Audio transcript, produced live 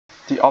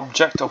The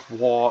object of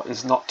war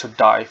is not to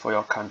die for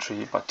your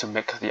country, but to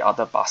make the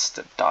other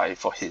bastard die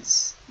for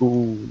his.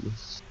 Ooh.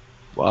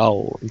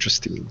 Wow,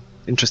 interesting.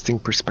 Interesting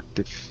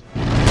perspective.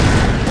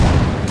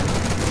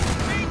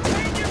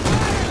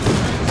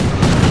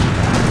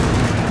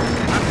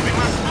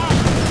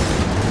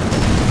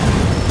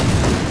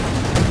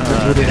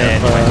 Do they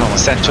have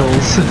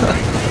satchels?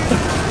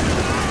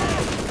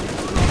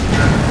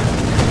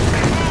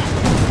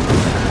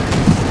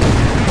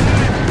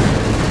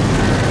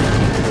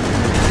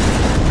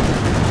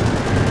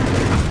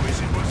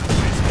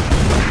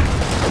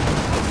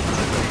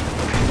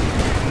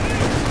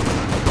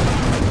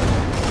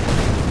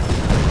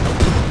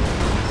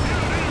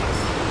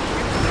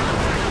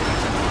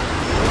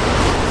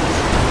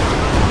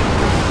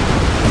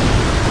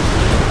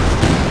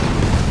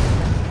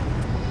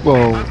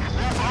 Whoa.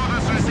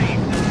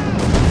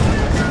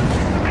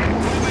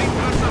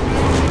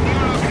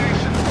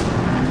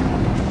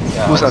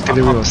 Yeah, Whose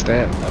artillery was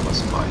that? That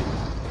was mine.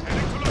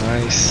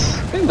 Nice.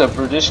 I think the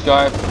British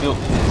guy built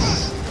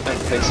his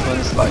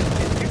emplacements like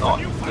not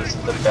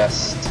the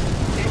best.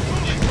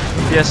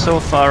 We are so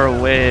far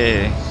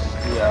away.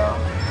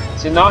 Yeah.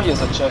 See, now he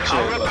has a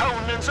Churchill, but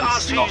Opponents are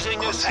it's not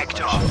seizing the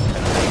sector.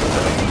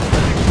 consequential.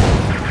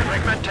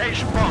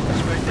 Fragmentation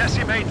bombs will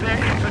decimate their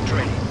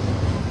infantry.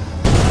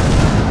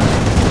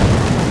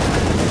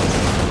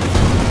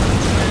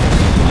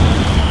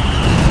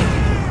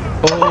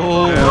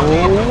 Oh,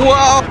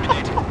 wow!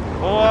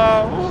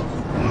 Wow!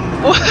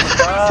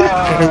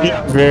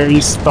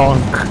 Very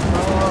stonk.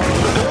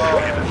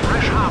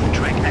 Fresh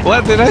half-track.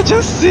 What did I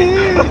just see?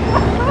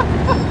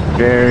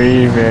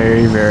 Very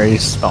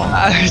stonk.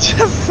 I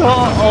just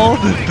saw all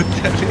the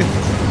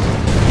battalions.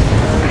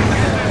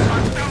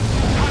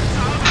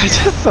 I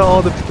just saw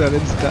all the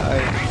battalions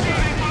die.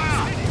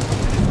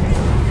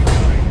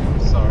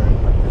 Sorry.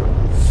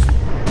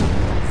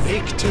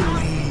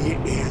 Victory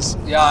is.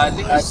 Yeah, I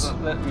think it's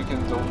not that we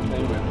can don't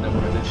play with the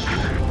British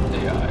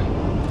AI.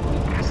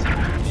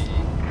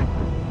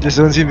 Just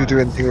don't seem to do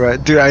anything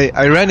right. Dude,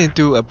 I ran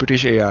into a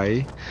British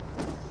AI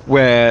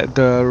where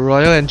the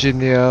Royal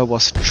Engineer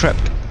was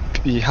trapped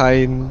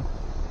behind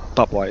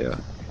barbed wire.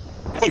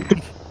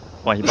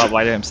 Why, he barbed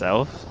wire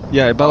himself?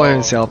 Yeah, barbed wire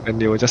himself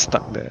and they were just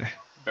stuck there.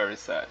 Very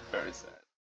sad, very sad.